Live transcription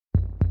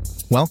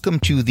Welcome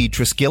to the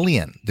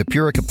Triskelion, the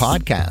Purica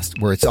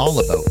podcast, where it's all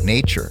about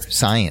nature,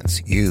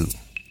 science, you.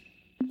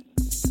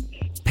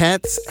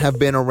 Pets have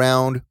been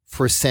around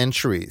for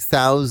centuries,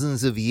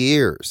 thousands of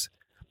years,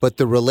 but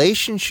the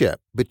relationship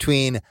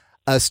between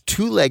us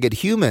two-legged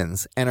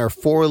humans and our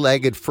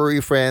four-legged furry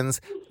friends,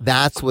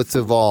 that's what's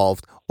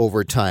evolved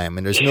over time.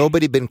 And there's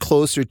nobody been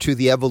closer to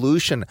the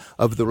evolution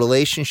of the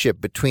relationship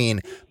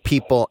between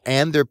people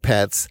and their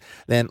pets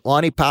than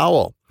Lonnie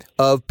Powell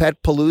of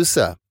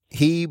Petpalooza.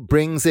 He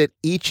brings it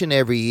each and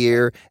every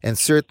year, and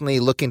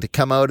certainly looking to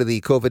come out of the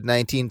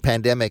COVID-19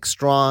 pandemic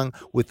strong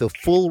with a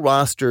full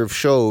roster of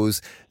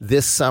shows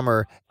this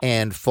summer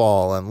and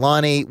fall. And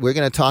Lonnie, we're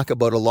going to talk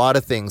about a lot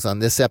of things on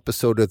this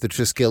episode of the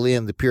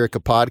Triskelion, the Purica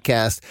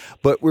podcast,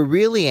 but we're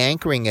really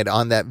anchoring it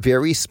on that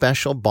very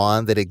special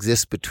bond that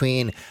exists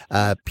between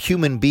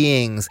human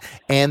beings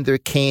and their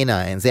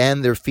canines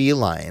and their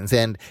felines.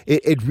 And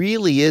it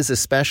really is a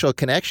special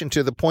connection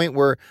to the point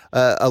where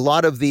a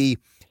lot of the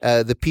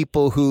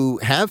people who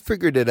have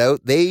figured it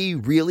out, they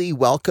really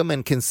welcome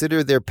and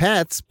consider their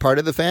pets part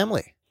of the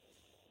family.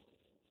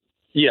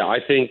 Yeah, I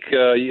think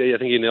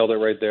you nailed it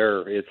right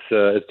there. It's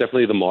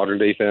definitely the modern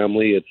day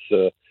family.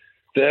 It's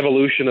the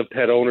evolution of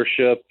pet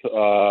ownership,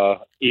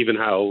 even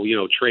how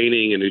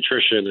training and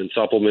nutrition and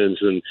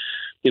supplements, and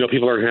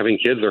people aren't having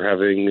kids; they're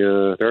having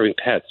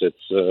pets.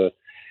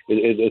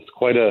 It's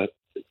quite a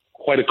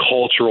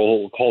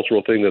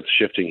cultural thing that's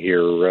shifting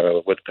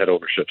here with pet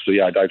ownership. So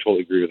yeah, I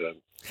totally agree with that.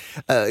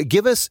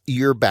 Give us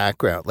your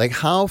background. Like,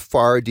 how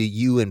far do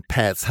you and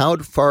pets, how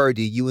far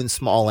do you and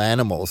small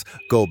animals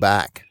go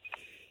back?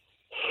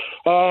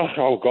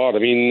 Oh, God. I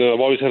mean, I've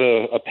always had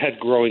a pet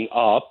growing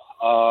up.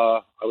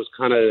 I was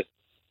kind of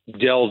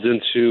delved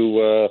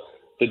into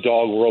the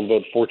dog world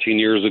about 14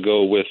 years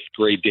ago with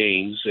Great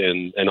Danes,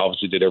 and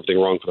obviously did everything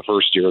wrong for the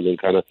first year, and then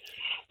kind of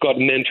got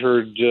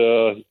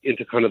mentored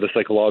into kind of the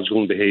psychological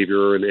and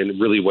behavior and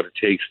really what it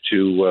takes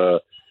to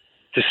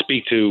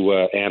speak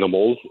to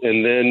animals.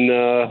 And then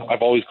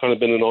I've always kind of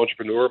been an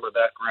entrepreneur. My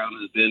background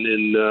has been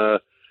in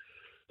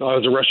I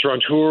was a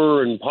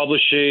restaurateur and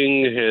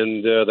publishing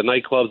and the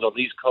nightclubs on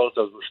the East Coast.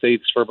 I was in the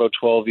States for about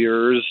 12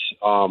 years,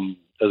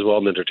 as well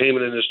in the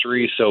entertainment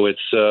industry. So it's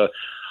I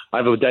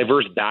have a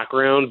diverse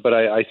background, but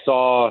I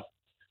saw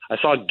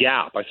a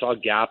gap. I saw a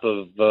gap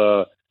of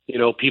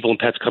people and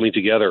pets coming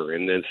together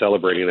and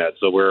celebrating that.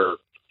 So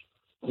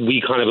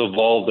we kind of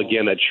evolved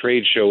again at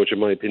trade show, which in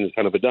my opinion is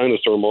kind of a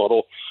dinosaur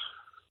model.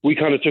 We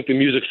kind of took the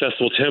music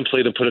festival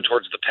template and put it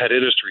towards the pet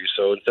industry.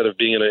 So instead of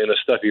being in a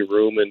stuffy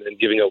room and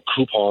giving out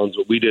coupons,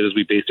 what we did is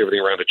we based everything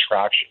around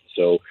attraction.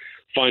 So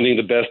finding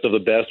the best of the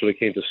best when it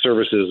came to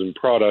services and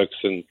products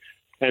and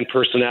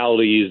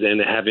personalities, and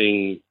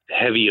having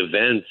heavy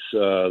events,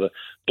 the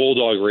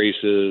bulldog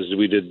races.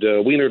 We did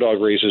wiener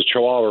dog races,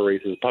 chihuahua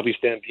races, puppy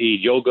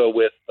stampede, yoga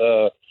with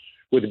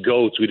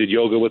goats. We did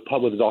yoga with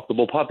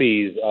adoptable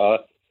puppies,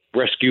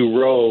 rescue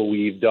row.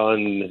 We've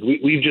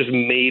just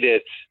made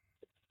it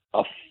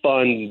a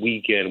fun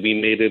weekend. We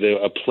made it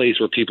a place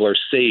where people are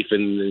safe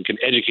and can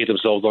educate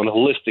themselves on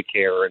holistic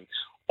care and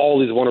all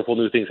these wonderful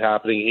new things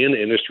happening in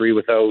the industry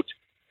without,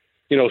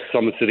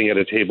 someone sitting at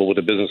a table with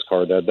a business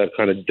card. That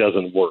kind of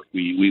doesn't work.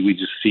 We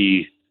just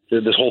see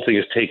this whole thing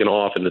has taken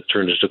off and it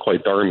turned into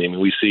quite darmy. I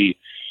mean, we see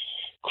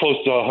close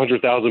to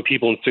 100,000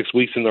 people in 6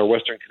 weeks in our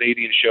Western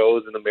Canadian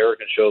shows, and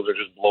American shows are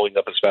just blowing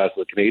up as fast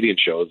as the Canadian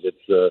shows. It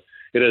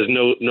has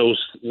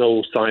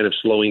no sign of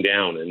slowing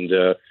down.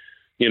 And,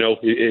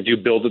 if you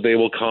build it, they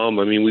will come.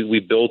 I mean,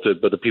 we built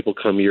it, but the people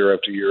come year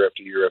after year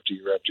after year after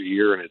year after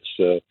year, and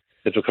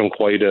it's become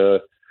quite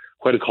a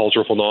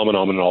cultural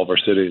phenomenon in all of our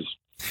cities.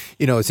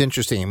 It's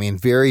interesting. I mean,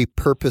 very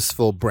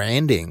purposeful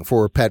branding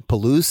for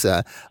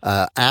Petpalooza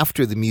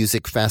after the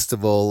music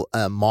festival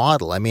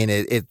model. I mean,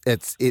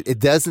 it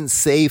doesn't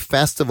say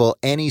festival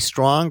any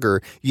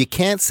stronger. You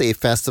can't say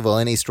festival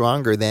any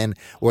stronger than,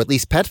 or at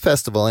least Pet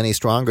Festival any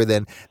stronger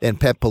than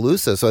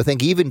Petpalooza. So I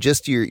think even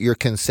just your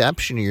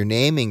conception, your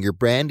naming, your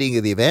branding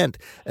of the event,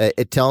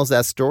 it tells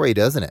that story,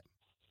 doesn't it?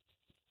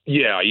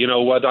 Yeah, you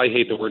know what? I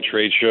hate the word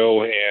trade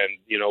show, and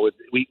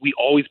we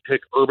always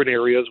pick urban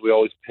areas. We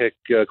always pick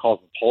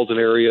cosmopolitan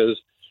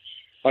areas.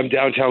 I'm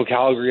downtown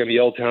Calgary. I'm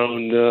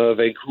Yaletown,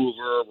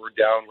 Vancouver. We're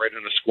down right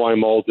in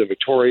Esquimalt in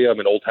Victoria. I'm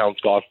in Old Town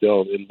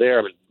Scottsdale. I'm in there.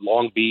 I'm in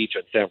Long Beach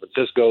at San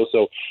Francisco.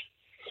 So,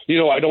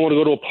 I don't want to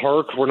go to a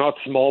park. We're not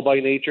small by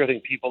nature. I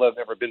think people that have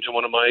never been to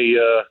one of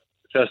my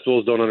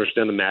festivals don't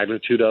understand the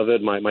magnitude of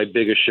it. My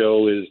biggest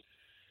show is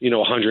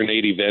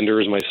 180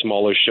 vendors. My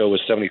smallest show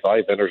is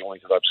 75 vendors, only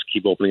because I just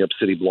keep opening up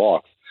city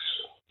blocks.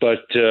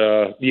 But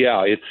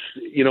it's,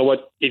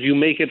 what, if you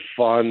make it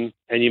fun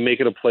and you make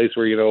it a place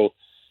where,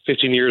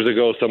 15 years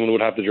ago, someone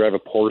would have to drive a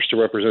Porsche to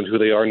represent who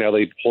they are. Now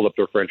they hold up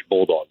their French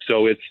Bulldog.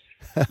 So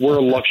we're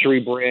a luxury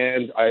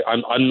brand.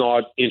 I'm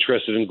not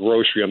interested in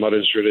grocery. I'm not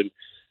interested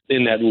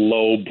in that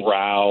low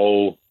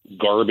brow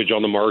garbage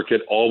on the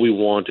market. All we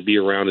want to be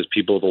around is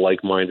people with the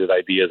like-minded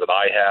ideas that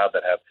I have,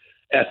 that have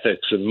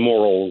ethics and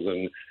morals,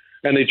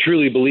 and they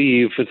truly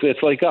believe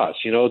it's like us.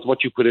 It's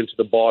what you put into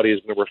the body is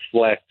going to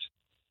reflect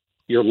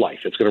your life.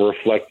 It's going to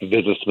reflect the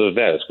visits to the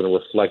vet. It's going to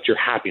reflect your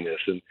happiness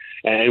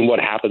and what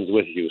happens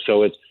with you.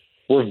 So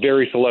we're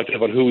very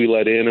selective on who we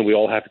let in, and we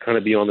all have to kind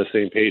of be on the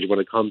same page when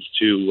it comes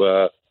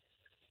to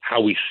how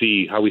we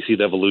see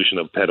the evolution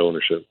of pet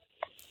ownership.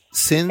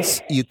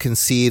 Since you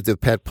conceived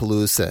of Pet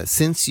Palooza,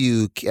 since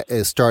you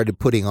started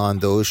putting on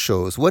those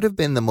shows, what have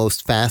been the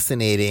most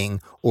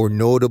fascinating or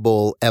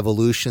notable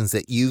evolutions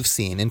that you've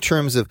seen in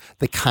terms of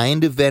the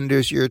kind of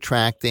vendors you're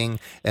attracting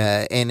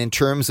and in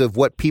terms of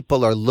what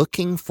people are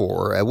looking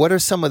for? What are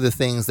some of the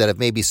things that have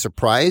maybe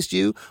surprised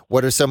you?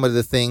 What are some of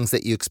the things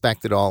that you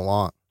expected all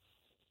along?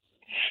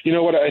 You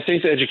know what? I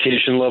think the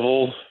education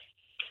level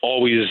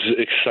always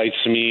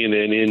excites me and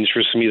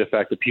interests me. The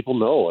fact that people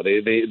know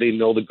they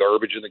know the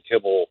garbage in the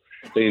kibble,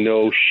 they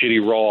know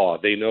shitty raw,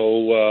 they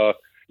know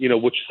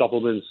which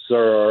supplements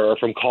are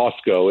from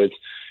Costco. It's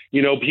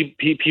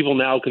people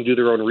now can do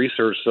their own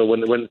research. So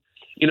when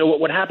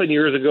what happened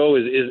years ago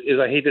is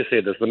I hate to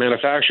say this, the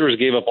manufacturers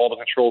gave up all the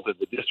control to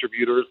the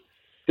distributors.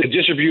 The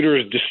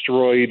distributors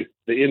destroyed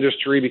the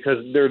industry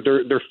because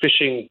they're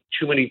fishing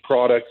too many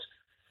products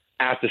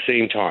at the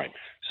same time.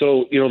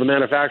 So, the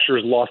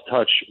manufacturers lost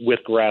touch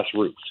with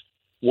grassroots.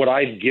 What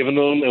I've given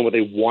them and what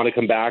they want to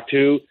come back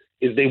to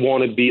is they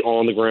want to be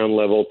on the ground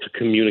level to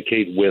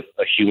communicate with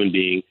a human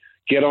being,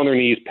 get on their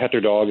knees, pet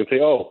their dog and say,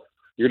 oh,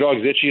 your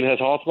dog's itchy and has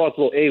hot spots.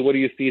 Well, A, what are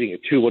you feeding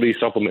it? 2, what are you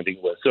supplementing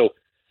with? So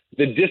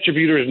the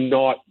distributor is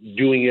not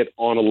doing it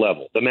on a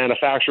level. The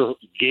manufacturer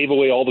gave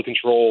away all the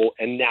control,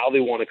 and now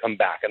they want to come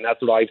back. And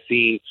that's what I've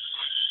seen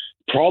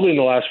probably in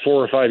the last 4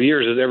 or 5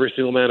 years is every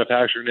single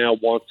manufacturer now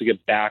wants to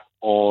get back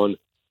on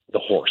the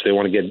horse. They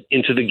want to get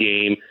into the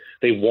game.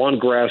 They want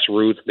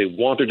grassroots. They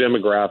want their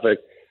demographic.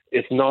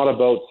 It's not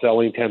about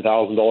selling $10,000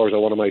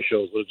 on one of my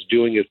shows. What it's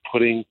doing is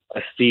putting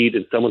a seed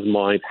in someone's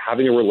mind,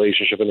 having a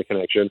relationship and a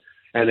connection.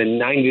 And then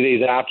 90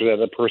 days after that,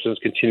 the person is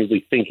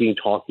continually thinking,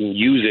 talking,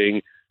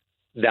 using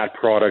that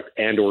product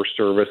and or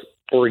service,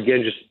 or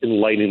again, just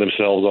enlightening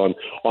themselves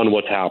on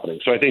what's happening.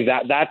 So I think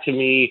that to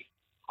me,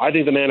 I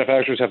think the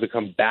manufacturers have to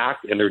come back,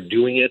 and they're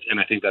doing it. And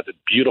I think that's a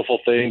beautiful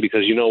thing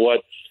because you know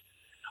what?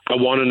 I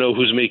want to know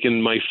who's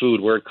making my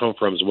food, where it comes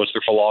from, what's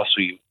their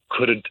philosophy,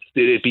 did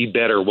it be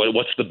better,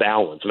 what's the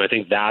balance? And I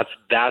think that's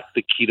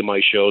the key to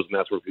my shows, and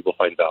that's where people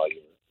find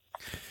value.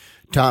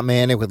 Tom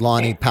Manick with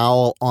Lonnie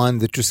Powell on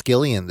the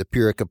Triskelion, the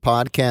Purica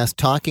podcast,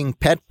 talking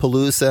Pet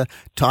Palooza,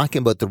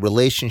 talking about the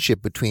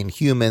relationship between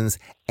humans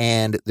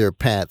and their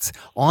pets.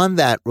 On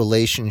that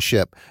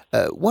relationship,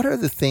 what are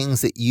the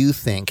things that you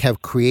think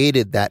have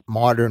created that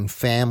modern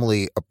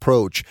family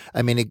approach?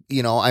 I mean,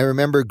 I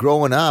remember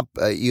growing up,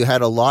 you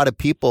had a lot of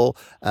people,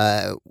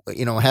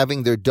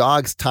 having their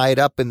dogs tied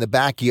up in the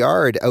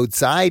backyard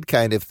outside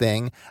kind of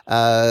thing.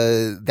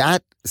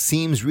 That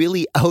seems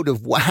really out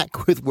of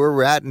whack with where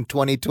we're at in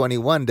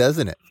 2021,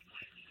 doesn't it?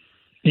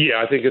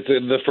 Yeah, I think it's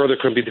the further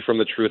couldn't be from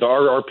the truth.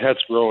 Our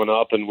pets growing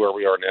up and where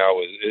we are now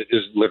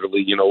is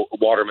literally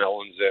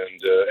watermelons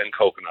and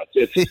coconuts.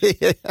 It's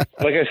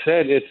like I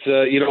said, it's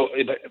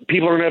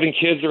people aren't having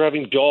kids; they're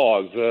having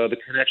dogs. The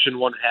connection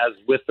one has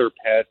with their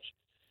pets,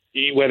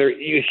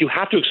 if you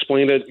have to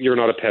explain it, you're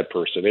not a pet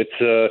person. It's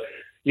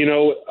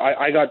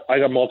I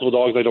got multiple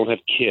dogs. I don't have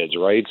kids,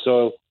 right?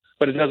 So,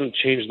 but it doesn't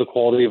change the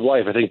quality of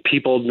life. I think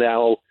people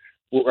now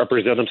will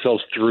represent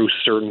themselves through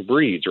certain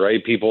breeds,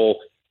 right? People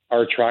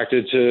are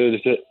attracted to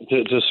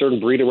a certain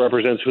breed that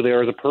represents who they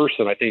are as a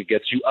person. I think it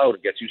gets you out,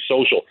 it gets you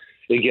social,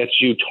 it gets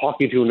you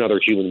talking to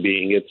another human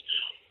being. It's,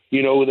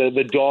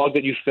 the dog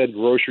that you fed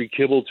grocery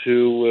kibble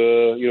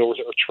to, or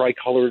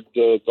tricolored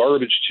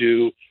garbage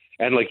to,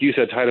 and like you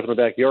said, tied up in the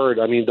backyard.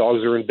 I mean,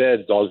 dogs are in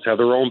beds. Dogs have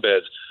their own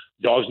beds.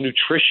 Dogs'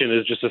 nutrition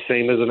is just the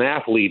same as an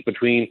athlete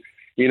between,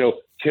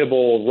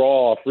 kibble,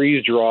 raw,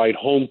 freeze-dried,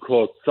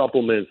 home-cooked,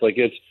 supplements. Like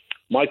it's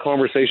my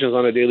conversations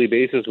on a daily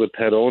basis with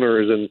pet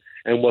owners and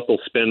what they'll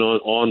spend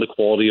on the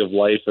quality of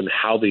life and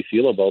how they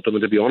feel about them.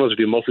 And to be honest with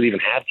you, most of them even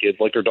have kids,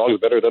 like their dogs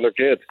better than their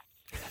kids.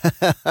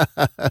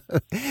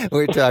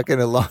 We're talking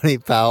to Lonnie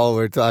Powell.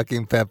 We're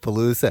talking Pet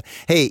Palooza.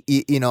 Hey,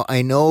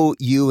 I know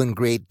you and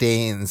Great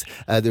Danes.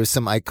 There's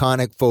some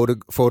iconic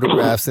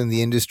photographs in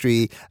the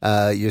industry.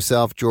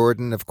 Yourself,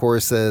 Jordan, of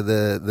course,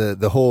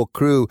 the whole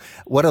crew.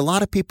 What a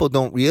lot of people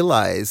don't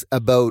realize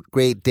about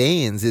Great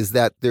Danes is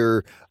that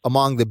they're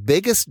among the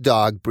biggest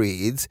dog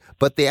breeds,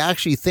 but they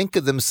actually think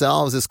of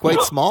themselves as quite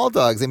small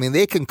dogs. I mean,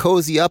 they can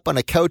cozy up on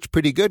a couch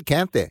pretty good,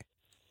 can't they?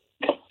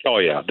 Oh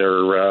yeah,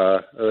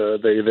 they're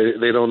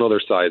they don't know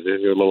their size.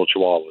 They're little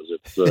chihuahuas.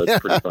 It's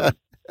pretty fun.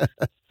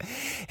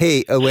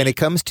 Hey, when it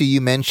comes to, you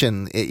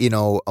mentioned,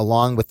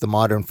 along with the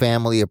modern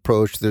family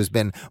approach, there's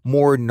been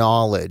more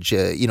knowledge,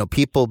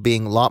 people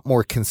being a lot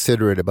more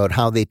considerate about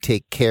how they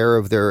take care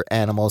of their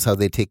animals, how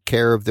they take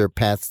care of their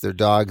pets, their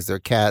dogs, their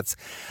cats.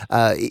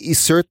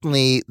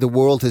 Certainly, the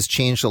world has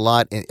changed a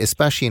lot,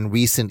 especially in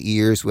recent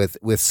years with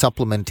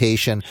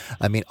supplementation.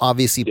 I mean,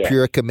 obviously, yeah.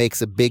 Purica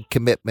makes a big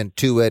commitment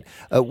to it.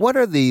 What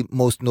are the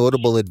most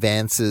notable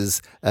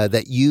advances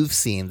that you've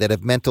seen that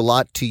have meant a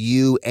lot to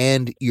you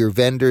and your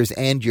vendors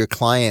and your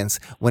clients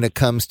when it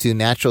comes to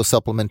natural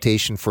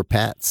supplementation for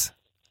pets?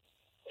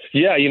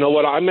 Yeah, you know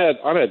what? I met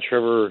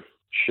Trevor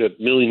shit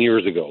a million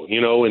years ago,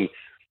 and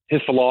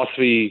his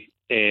philosophy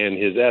and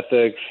his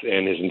ethics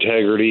and his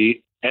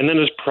integrity and then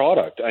his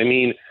product. I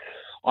mean,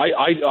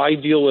 I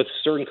deal with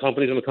certain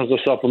companies when it comes to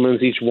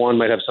supplements. Each one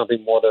might have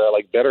something more that I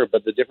like better,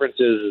 but the difference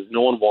is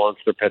no one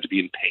wants their pet to be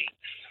in pain.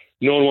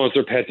 No one wants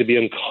their pet to be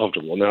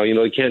uncomfortable. Now,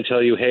 they can't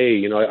tell you,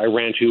 hey, I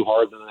ran too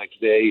hard the next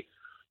day.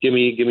 Give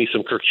me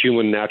some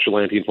curcumin natural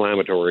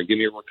anti-inflammatory. Give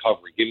me a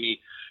recovery. Give me,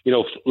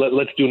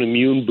 let's do an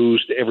immune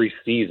boost every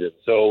season.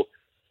 So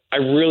I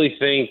really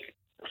think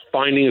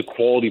finding a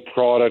quality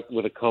product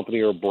with a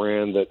company or a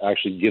brand that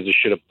actually gives a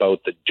shit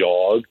about the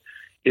dog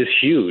is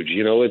huge.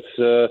 It's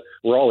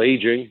we're all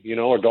aging.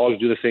 Our dogs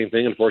do the same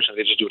thing.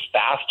 Unfortunately, they just do it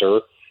faster.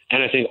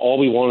 And I think all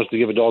we want is to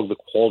give a dog the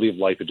quality of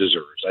life it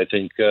deserves. I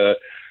think,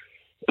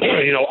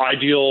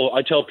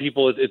 I tell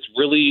people it's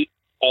really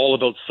all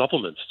about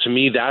supplements. To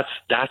me, that's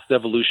the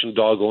evolution of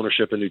dog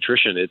ownership and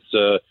nutrition. It's,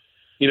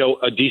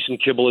 a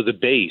decent kibble is a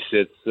base.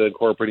 It's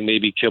incorporating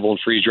maybe kibble and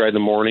freeze dry in the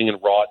morning and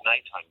raw at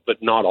nighttime,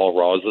 but not all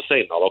raw is the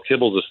same. Not all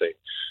kibble is the same.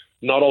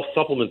 Not all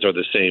supplements are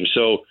the same.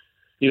 So,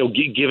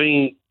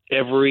 giving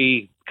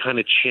every kind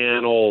of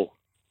channel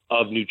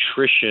of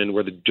nutrition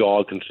where the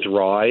dog can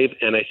thrive.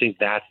 And I think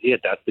that's it.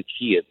 That's the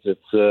key. I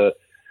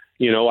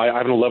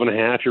have an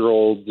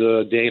 11-and-a-half-year-old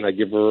Dane. I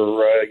give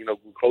her,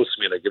 glucose to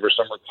me, and I give her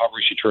some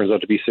recovery. She turns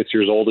out to be 6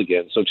 years old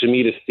again. So to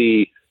me, to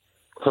see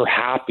her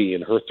happy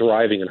and her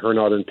thriving and her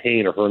not in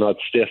pain or her not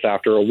stiff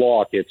after a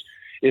walk,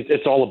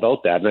 it's all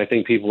about that. And I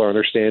think people are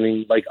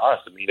understanding like us.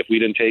 I mean, if we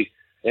didn't take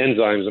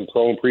enzymes and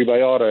pro and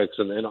prebiotics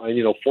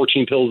and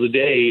 14 pills a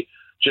day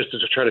just to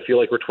try to feel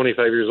like we're 25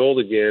 years old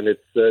again,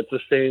 it's the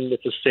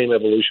same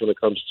evolution when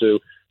it comes to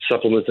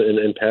supplements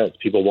and pets.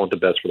 People want the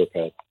best for their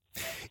pets.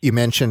 You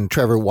mentioned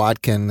Trevor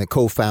Watkin, the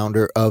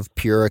co-founder of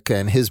Purica,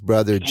 and his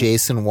brother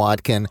Jason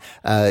Watkin.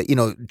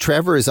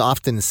 Trevor has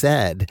often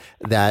said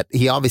that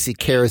he obviously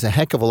cares a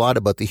heck of a lot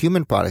about the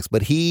human products,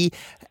 but he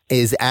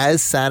is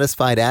as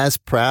satisfied, as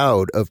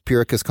proud of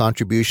Purica's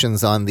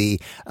contributions on the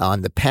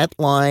pet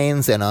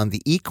lines and on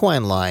the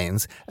equine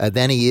lines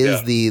than he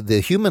is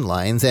the human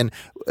lines. And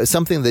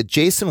something that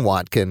Jason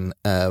Watkin,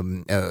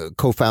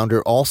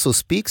 co-founder, also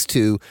speaks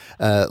to,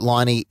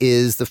 Lonnie,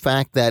 is the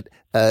fact that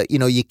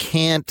you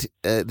can't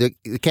there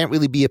can't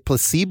really be a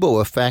placebo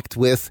effect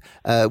with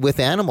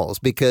animals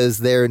because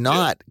they're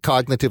not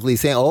cognitively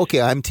saying, oh,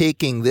 okay, I'm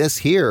taking this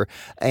here.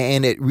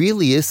 And it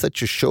really is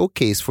such a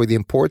showcase for the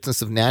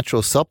importance of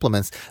natural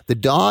supplements. The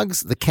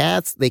dogs, the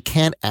cats, they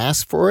can't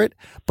ask for it,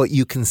 but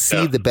you can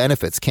see the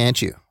benefits,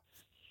 can't you?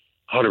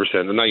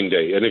 100%, the night and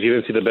day. And if you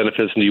didn't see the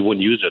benefits, then you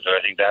wouldn't use it. And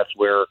I think that's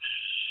where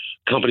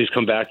companies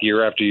come back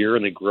year after year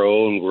and they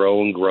grow and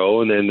grow and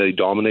grow, and then they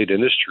dominate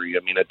industry.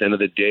 I mean, at the end of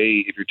the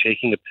day, if you're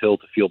taking a pill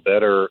to feel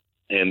better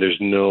and there's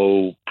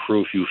no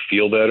proof you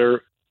feel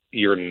better,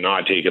 you're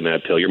not taking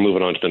that pill. You're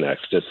moving on to the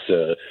next. There's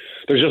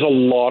just a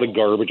lot of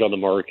garbage on the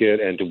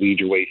market, and to weed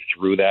your way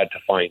through that to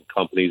find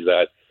companies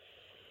that,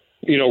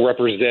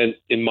 represent,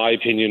 in my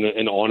opinion,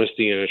 an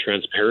honesty and a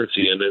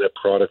transparency and a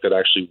product that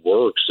actually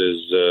works is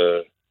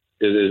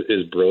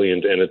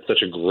brilliant, and it's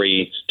such a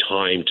great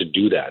time to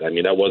do that. I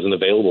mean, that wasn't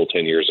available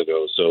 10 years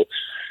ago,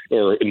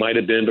 or it might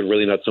have been, but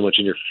really not so much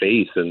in your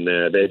face. And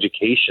the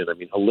education, I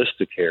mean,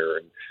 holistic care,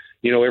 and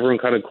everyone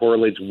kind of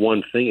correlates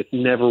one thing. It's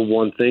never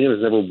one thing, and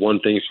it's never one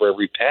thing for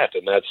every pet.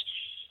 And that's,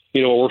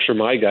 what works for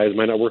my guys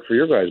might not work for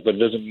your guys, but it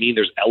doesn't mean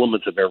there's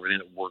elements of everything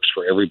that works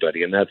for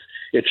everybody. And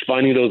it's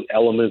finding those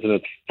elements, and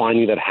it's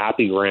finding that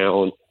happy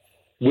ground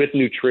with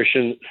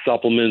nutrition,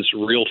 supplements,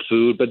 real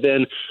food, but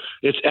then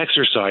it's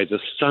exercise,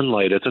 it's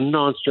sunlight, it's a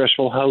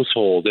non-stressful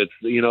household. It's,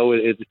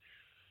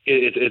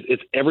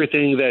 it's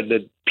everything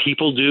that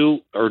people do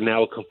are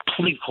now a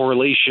complete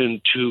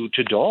correlation to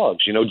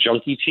dogs,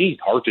 junkie teeth,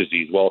 heart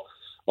disease. Well,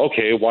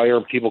 okay, why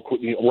are people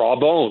raw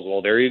bones?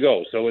 Well, there you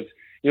go. So it's,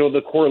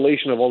 the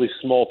correlation of all these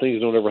small things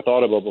no one ever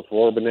thought about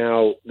before, but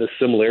now the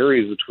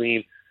similarities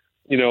between,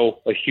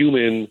 a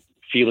human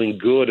feeling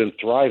good and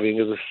thriving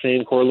is the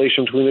same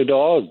correlation between a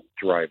dog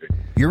thriving.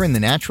 You're in the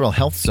Natural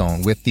Health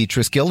Zone with the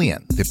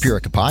Triskelion, the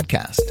Purica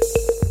podcast.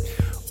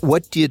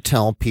 What do you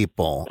tell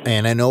people?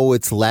 And I know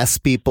it's less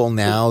people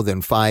now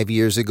than 5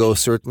 years ago,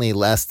 certainly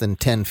less than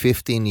 10,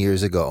 15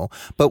 years ago.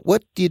 But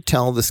what do you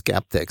tell the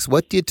skeptics?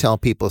 What do you tell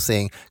people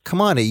saying,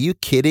 come on, are you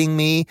kidding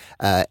me?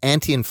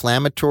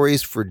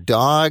 Anti-inflammatories for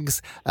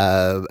dogs,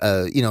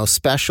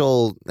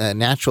 special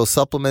natural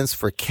supplements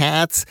for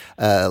cats.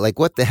 Like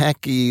what the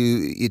heck are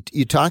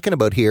you talking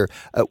about here?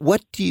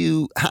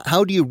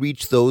 How do you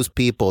reach those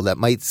people that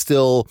might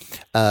still,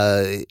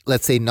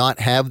 let's say, not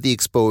have the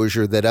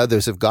exposure that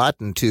others have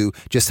gotten to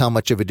just how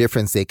much of a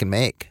difference they can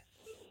make?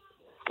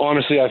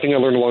 Honestly, I think I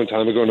learned a long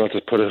time ago not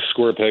to put a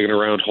square peg in a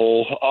round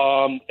hole.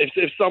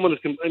 If someone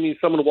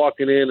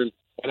walking in and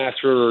asks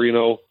for,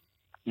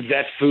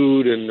 vet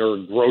food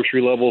or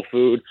grocery level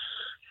food,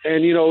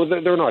 and,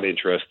 they're not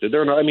interested.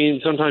 They're not,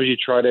 sometimes you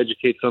try to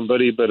educate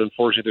somebody, but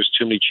unfortunately there's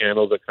too many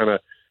channels that kind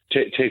of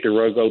take the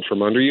rug out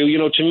from under you.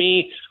 To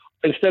me,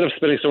 instead of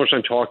spending so much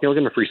time talking, I'll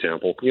give them a free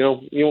sample.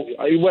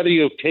 Whether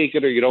you take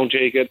it or you don't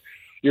take it,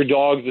 your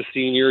dog's a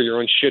senior, you're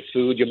on shit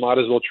food, you might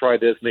as well try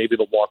this. Maybe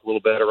they'll walk a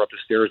little better up the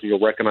stairs and you'll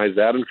recognize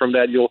that. And from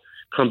that, you'll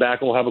come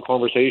back and we'll have a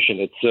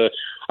conversation.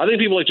 I think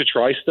people like to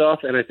try stuff,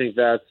 and I think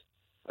that's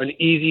an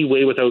easy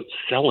way without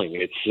selling.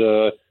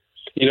 It's,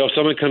 if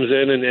someone comes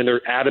in and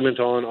they're adamant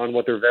on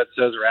what their vet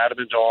says or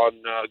adamant on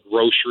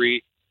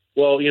grocery,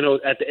 well,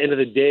 at the end of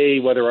the day,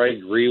 whether I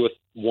agree with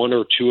one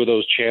or two of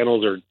those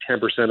channels or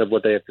 10% of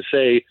what they have to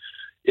say,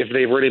 if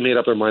they've already made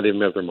up their mind, they've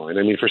made up their mind.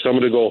 I mean, for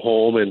someone to go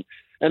home,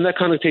 and that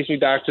kind of takes me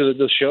back to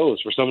the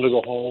shows, for someone to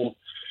go home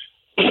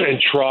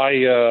and try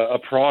a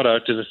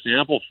product as a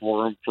sample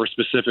for them for a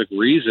specific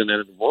reason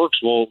and it works,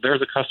 well,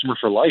 there's a customer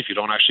for life. You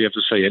don't actually have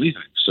to say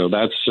anything. So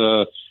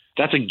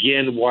that's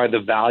again why the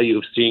value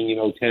of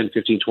seeing 10,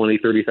 15, 20,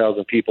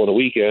 30,000 people in a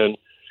weekend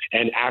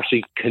and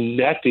actually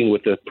connecting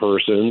with this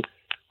person.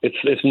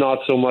 It's not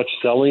so much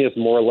selling, it's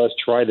more or less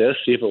try this,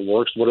 see if it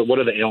works, what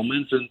are the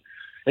ailments,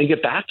 and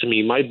get back to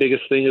me. My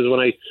biggest thing is when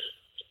I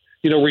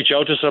reach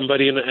out to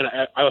somebody and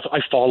I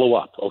follow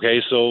up.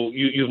 Okay, so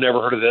you've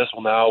never heard of this.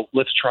 Well, now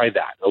let's try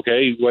that.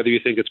 Okay, whether you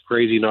think it's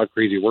crazy, not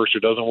crazy, works or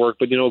doesn't work,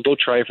 but go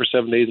try it for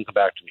 7 days and come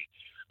back to me.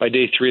 By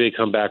day 3, they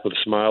come back with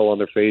a smile on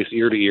their face,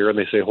 ear to ear, and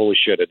they say, "Holy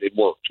shit, it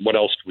worked. What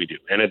else can we do?"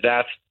 And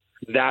that's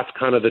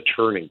kind of the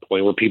turning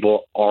point where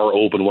people are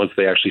open once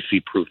they actually see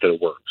proof that it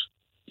works.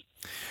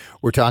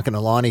 We're talking to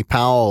Lonnie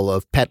Powell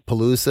of Pet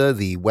Palooza,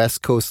 the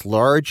West Coast's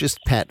largest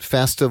pet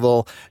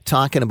festival,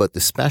 talking about the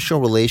special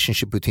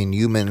relationship between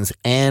humans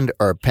and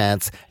our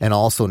pets and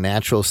also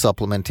natural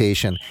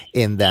supplementation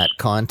in that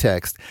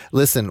context.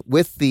 Listen,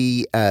 with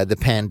the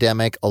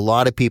pandemic, a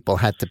lot of people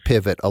had to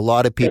pivot. A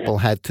lot of people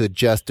had to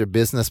adjust their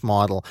business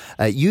model.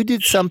 You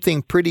did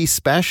something pretty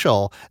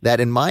special that,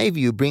 in my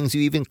view, brings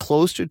you even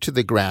closer to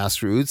the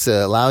grassroots,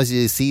 allows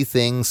you to see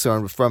things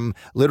from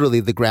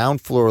literally the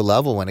ground floor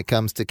level when it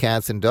comes to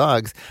cats and dogs.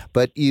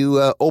 But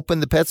you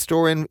opened the pet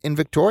store in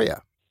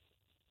Victoria.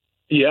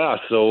 Yeah.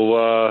 So,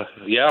 I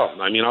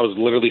mean, I was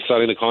literally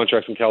signing the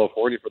contracts in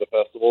California for the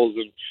festivals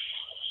and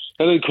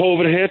then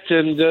COVID hit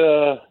and,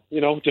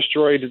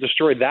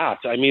 destroyed that.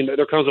 I mean,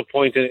 there comes a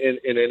point in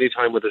any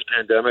time with this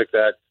pandemic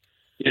that,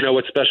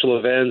 with special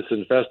events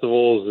and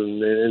festivals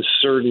and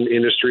certain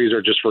industries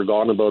are just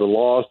forgotten about and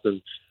lost. And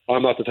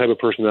I'm not the type of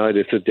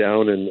personality to sit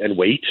down and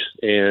wait.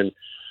 And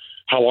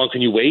how long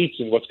can you wait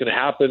and what's going to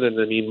happen? And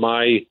I mean,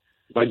 my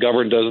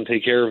government doesn't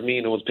take care of me.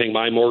 No one's paying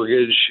my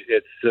mortgage.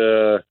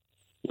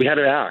 We had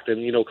to act.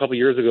 And, a couple of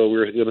years ago, we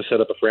were going to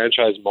set up a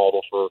franchise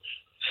model for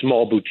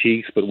small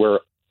boutiques, but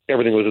where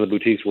everything was in the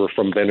boutiques were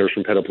from vendors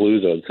from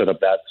Petapalooza, and set up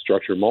that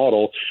structured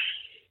model.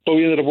 But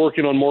we ended up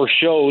working on more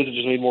shows. It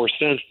just made more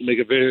sense. To make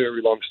a very,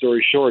 very long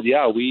story short,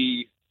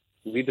 we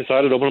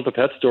decided to open up a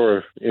pet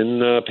store in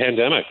the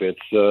pandemic.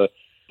 But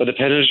the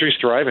pet industry is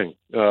thriving.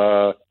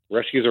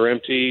 Rescues are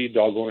empty.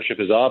 Dog ownership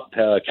is up.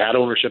 Cat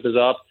ownership is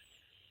up.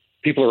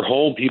 People are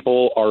home.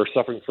 People are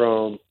suffering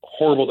from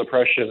horrible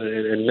depression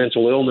and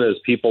mental illness.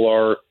 People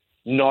are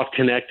not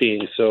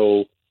connecting.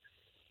 So,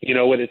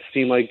 when it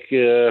seemed like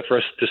for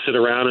us to sit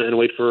around and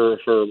wait for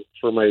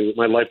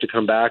my life to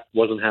come back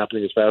wasn't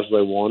happening as fast as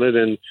I wanted.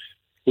 And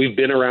we've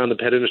been around the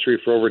pet industry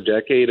for over a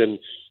decade, and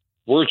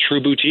we're a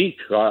true boutique.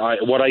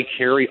 What I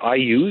carry, I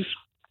use.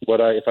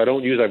 If I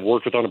don't use, I've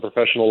worked with on a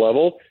professional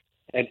level.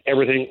 And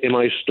everything in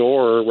my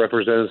store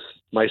represents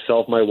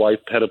myself, my wife,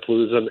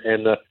 Petapalooza,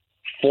 and the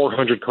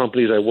 400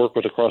 companies I work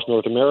with across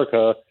North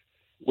America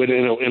with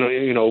in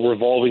a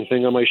revolving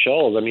thing on my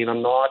shelves. I mean,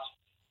 I'm like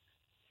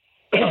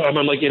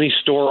any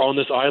store on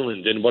this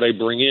island, and what I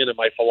bring in and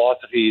my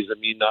philosophies. I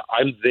mean,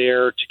 I'm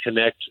there to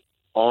connect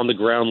on the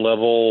ground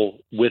level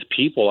with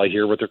people. I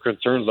hear what their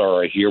concerns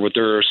are. I hear what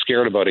they're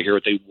scared about. I hear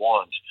what they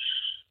want.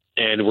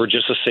 And we're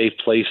just a safe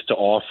place to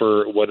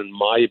offer what, in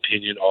my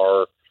opinion,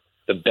 are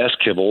the best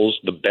kibbles,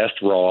 the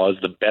best raws,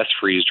 the best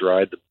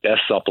freeze-dried, the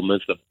best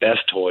supplements, the best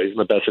toys, and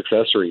the best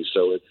accessories.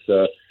 So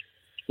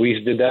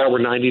we did that. We're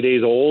 90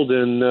 days old,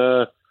 and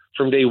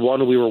from day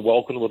one, we were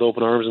welcomed with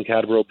open arms in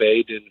Cadboro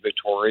Bay in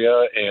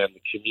Victoria, and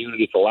the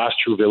community, it's the last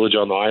true village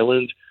on the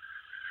island.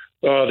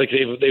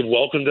 They've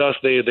welcomed us.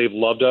 They've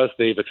loved us.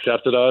 They've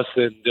accepted us,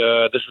 and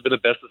this has been the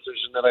best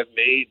decision that I've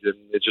made. And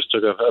it just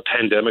took a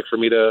pandemic for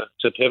me to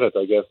pivot,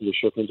 I guess, and to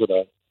shift into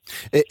that.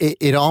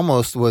 It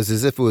almost was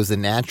as if it was a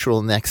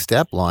natural next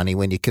step, Lonnie,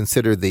 when you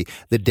consider the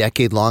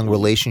decade-long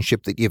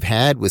relationship that you've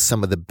had with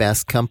some of the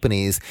best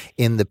companies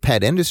in the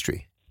pet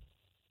industry.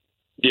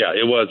 Yeah,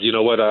 it was. You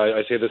know what?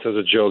 I say this as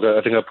a joke.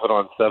 I think I put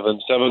on seven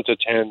to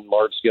 10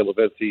 large-scale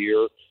events a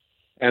year.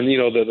 And,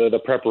 the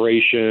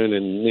preparation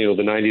and,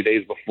 the 90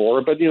 days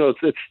before. But,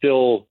 it's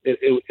still,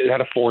 it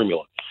had a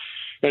formula.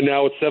 And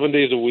now it's 7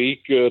 days a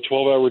week,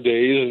 12-hour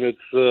days, and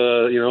it's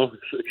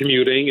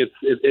commuting.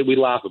 We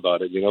laugh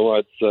about it,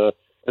 It's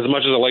as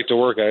much as I like to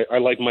work, I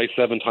like my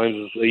 7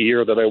 times a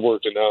year that I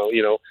worked. And now,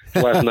 the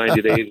last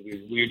 90 days,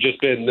 we've just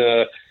been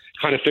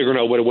kind of figuring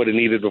out what it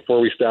needed before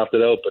we staffed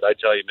it out. But I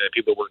tell you, man,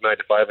 people work 9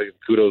 to 5, and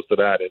kudos to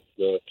that. It's,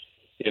 the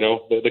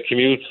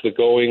commutes, the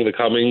going, the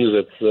comings,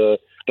 it's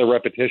the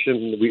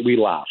repetition. We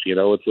laugh,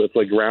 it's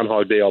like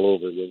Groundhog Day all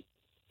over again.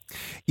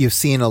 You've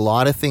seen a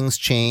lot of things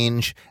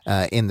change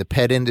in the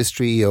pet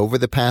industry over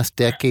the past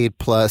decade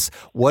plus.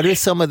 What are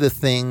some of the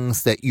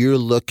things that you're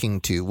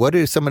looking to? What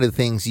are some of the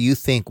things you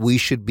think we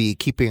should be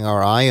keeping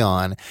our eye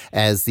on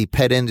as the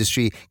pet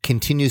industry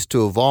continues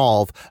to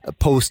evolve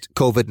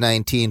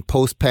post-COVID-19,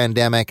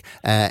 post-pandemic,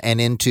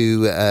 and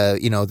into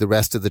the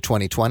rest of the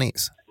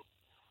 2020s?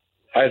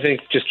 I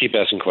think just keep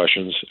asking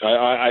questions.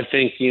 I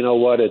think, you know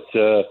what,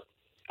 it's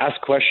ask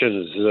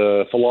questions,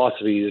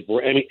 philosophy.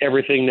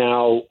 Everything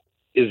now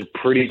is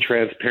pretty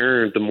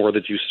transparent the more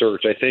that you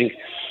search. I think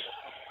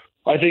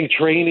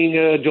training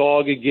a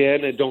dog,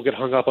 again, and don't get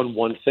hung up on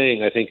one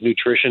thing. I think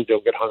nutrition,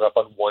 don't get hung up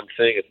on one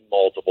thing. It's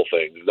multiple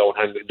things. Don't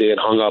get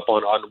hung up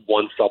on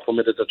one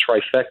supplement. It's a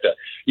trifecta.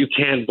 You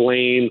can't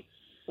blame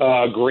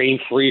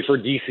grain-free for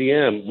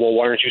DCM. Well,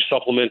 why aren't you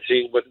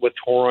supplementing with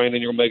taurine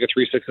and your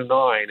omega-3, 6, and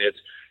 9?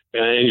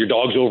 And your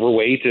dog's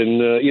overweight.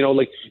 And,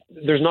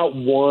 there's not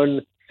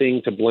one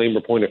thing to blame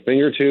or point a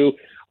finger to.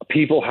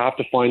 People have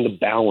to find the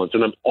balance.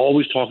 And I'm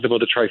always talking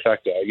about the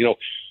trifecta.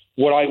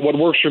 What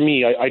works for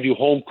me, I do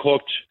home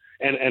cooked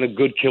and a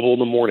good kibble in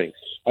the morning.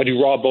 I do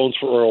raw bones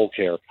for oral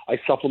care. I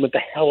supplement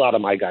the hell out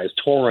of my guys.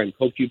 Taurine,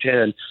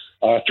 CoQ10,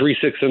 3,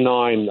 6, and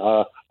 9,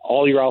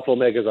 all your alpha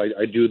omegas.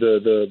 I do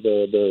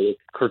the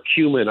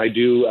curcumin. I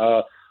do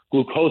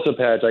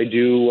glucosapets. I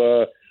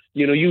do,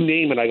 you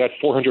name it. I got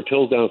 400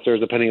 pills downstairs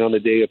depending on the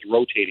day it's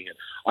rotating it.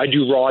 I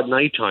do raw at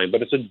nighttime,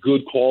 but it's a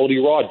good quality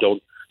raw.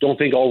 Don't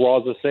think all raw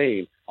is the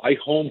same. I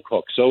home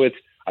cook, so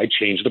I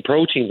change the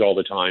proteins all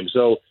the time.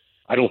 So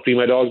I don't feed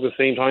my dogs the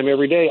same time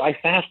every day. I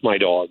fast my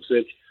dogs.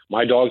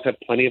 My dogs have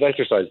plenty of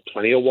exercise,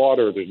 plenty of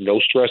water. There's no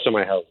stress in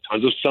my house,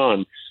 tons of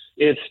sun.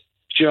 It's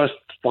just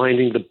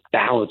finding the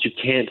balance. You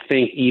can't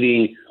think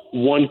eating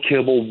one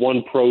kibble,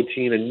 one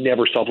protein, and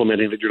never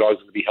supplementing that your dog's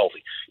going to be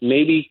healthy.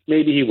 Maybe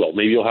he will.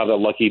 Maybe you'll have that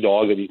lucky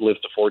dog that he lives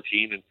to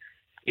 14 and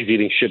he's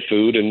eating shit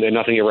food and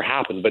nothing ever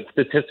happened. But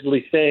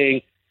statistically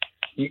saying,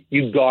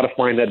 you've got to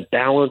find that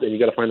balance, and you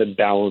got to find that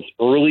balance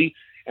early,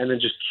 and then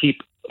just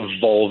keep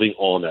evolving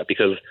on that.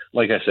 Because,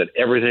 like I said,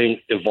 everything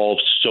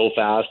evolves so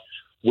fast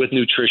with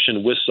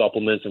nutrition, with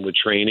supplements, and with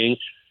training.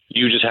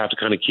 You just have to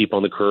kind of keep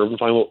on the curve and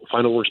find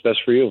what works best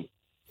for you.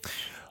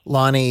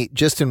 Lonnie,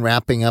 just in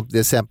wrapping up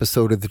this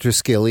episode of the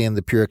Triskelion,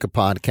 the Purica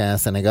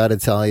podcast, and I got to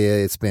tell you,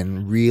 it's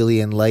been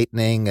really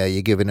enlightening.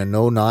 You're giving a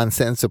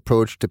no-nonsense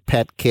approach to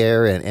pet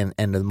care and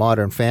the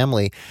modern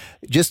family.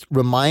 Just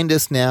remind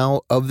us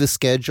now of the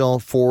schedule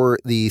for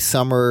the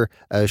summer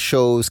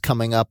shows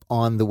coming up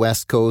on the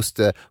West Coast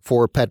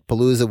for Pet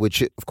Palooza,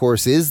 which, of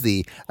course, is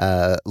the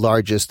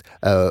largest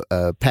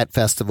pet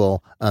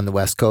festival on the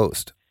West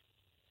Coast.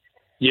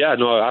 Yeah,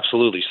 no,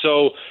 absolutely.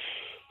 So,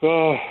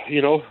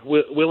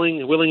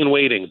 willing and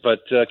waiting. But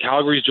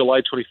Calgary's July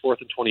 24th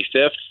and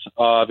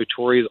 25th.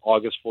 Victoria's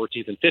August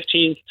 14th and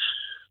 15th.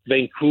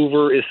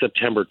 Vancouver is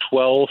September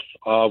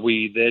 12th.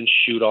 We then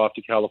shoot off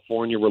to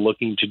California. We're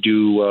looking to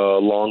do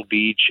Long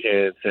Beach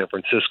and San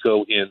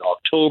Francisco in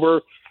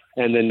October.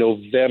 And then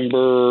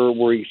November,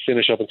 we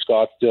finish up in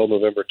Scottsdale,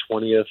 November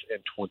 20th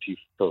and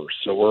 21st.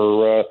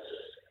 So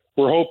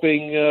we're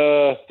hoping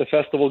the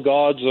festival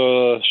gods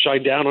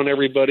shine down on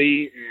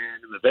everybody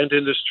and in the event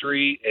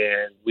industry,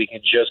 and we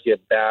can just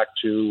get back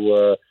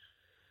to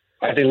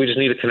I think we just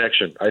need a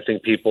connection. I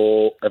think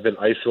people have been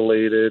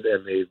isolated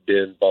and they've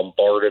been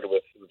bombarded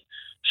with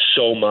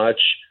so much.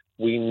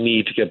 We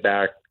need to get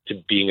back to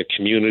being a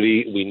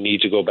community. We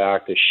need to go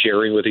back to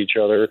sharing with each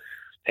other.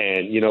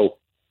 And,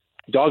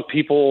 dog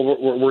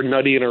people, we're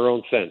nutty in our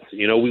own sense.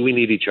 We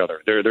need each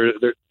other.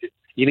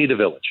 You need a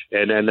village,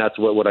 and that's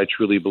what I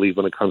truly believe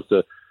when it comes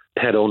to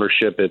pet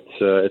ownership.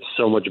 It's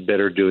so much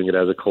better doing it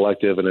as a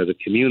collective and as a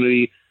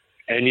community.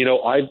 And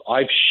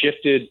I've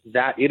shifted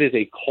that. It is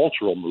a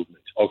cultural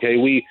movement. Okay,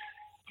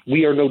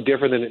 we are no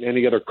different than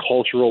any other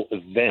cultural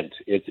event.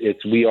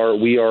 We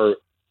are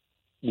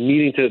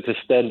needing to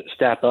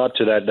step up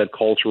to that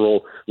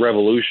cultural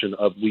revolution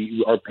of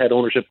our pet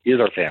ownership is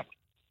our family,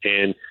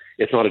 and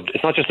it's not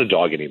just a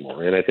dog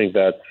anymore. And I think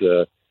that's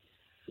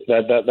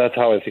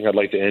how I think I'd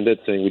like to end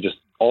it, saying we just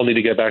all need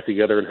to get back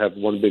together and have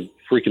one big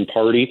freaking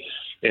party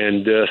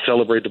and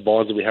celebrate the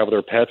bonds that we have with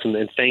our pets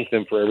and thank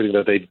them for everything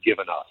that they've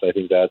given us. I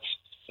think that's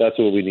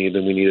what we need,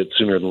 and we need it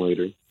sooner than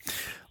later.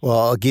 Well,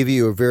 I'll give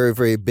you a very,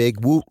 very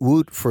big woot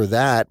woot for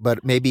that,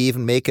 but maybe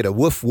even make it a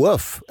woof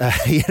woof,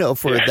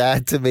 for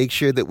that, to make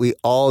sure that we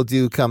all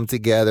do come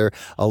together.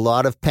 A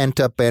lot of pent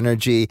up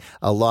energy,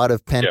 a lot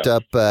of pent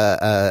up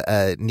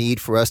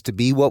need for us to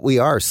be what we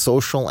are,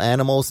 social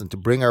animals, and to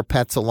bring our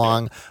pets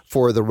along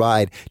for the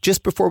ride.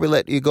 Just before we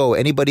let you go,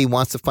 anybody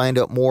wants to find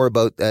out more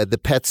about the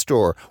pet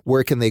store,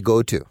 where can they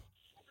go to?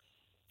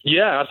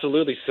 Yeah,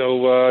 absolutely.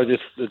 So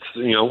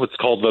it's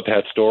called The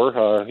Pet Store.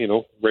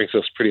 Ranks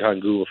us pretty high in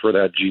Google for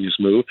that genius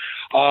move.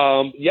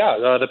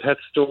 The Pet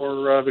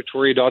Store,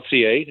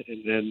 Victoria.ca,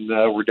 and then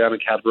we're down in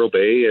Cadbro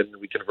Bay, and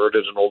we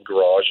converted an old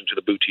garage into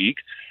the boutique.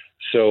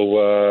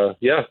 So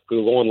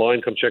go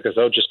online, come check us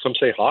out. Just come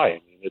say hi.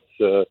 I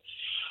mean,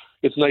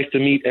 it's nice to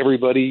meet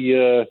everybody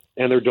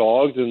and their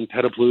dogs in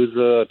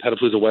Petapalooza,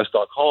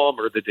 PetapaloozaWest.com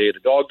or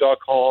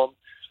thedayofthedog.com.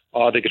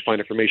 They could find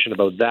information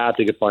about that.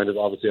 They could find it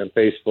obviously on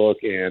Facebook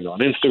and on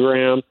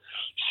Instagram.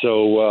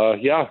 So,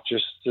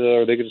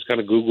 they could just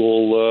kind of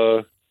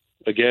Google,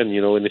 again,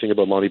 anything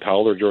about Monty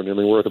Powell or Jordan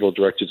Illingworth. It'll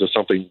direct you to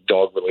something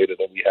dog-related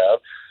that we have.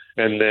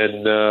 And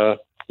then,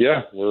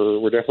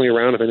 we're definitely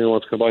around if anyone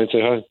wants to come by and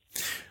say hi.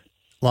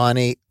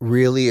 Lonnie,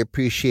 really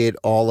appreciate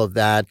all of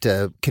that.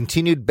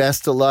 Continued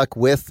best of luck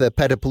with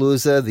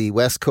Petapalooza, the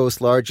West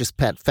Coast's largest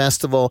pet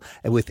festival,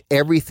 and with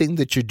everything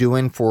that you're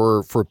doing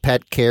for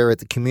pet care at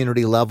the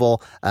community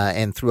level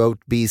and throughout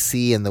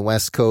BC and the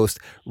West Coast.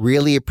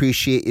 Really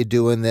appreciate you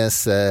doing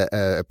this.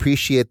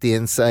 Appreciate the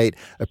insight.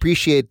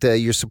 Appreciate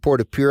your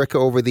support of Purica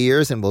over the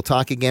years, and we'll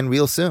talk again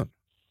real soon.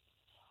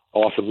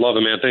 Awesome. Love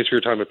it, man. Thanks for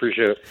your time. I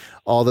appreciate it.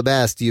 All the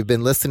best. You've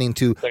been listening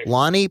to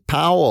Lonnie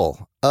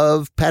Powell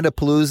of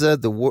Petapalooza,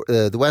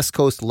 the West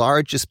Coast's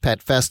largest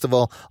pet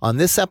festival, on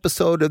this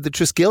episode of The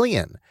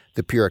Triskelion,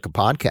 the Purica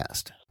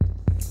Podcast.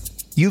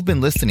 You've been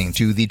listening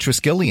to The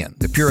Triskelion,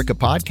 the Purica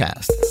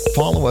Podcast.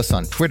 Follow us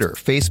on Twitter,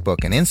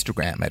 Facebook, and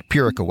Instagram at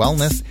Purica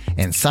Wellness,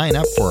 and sign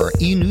up for our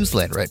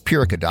e-newsletter at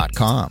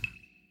Purica.com.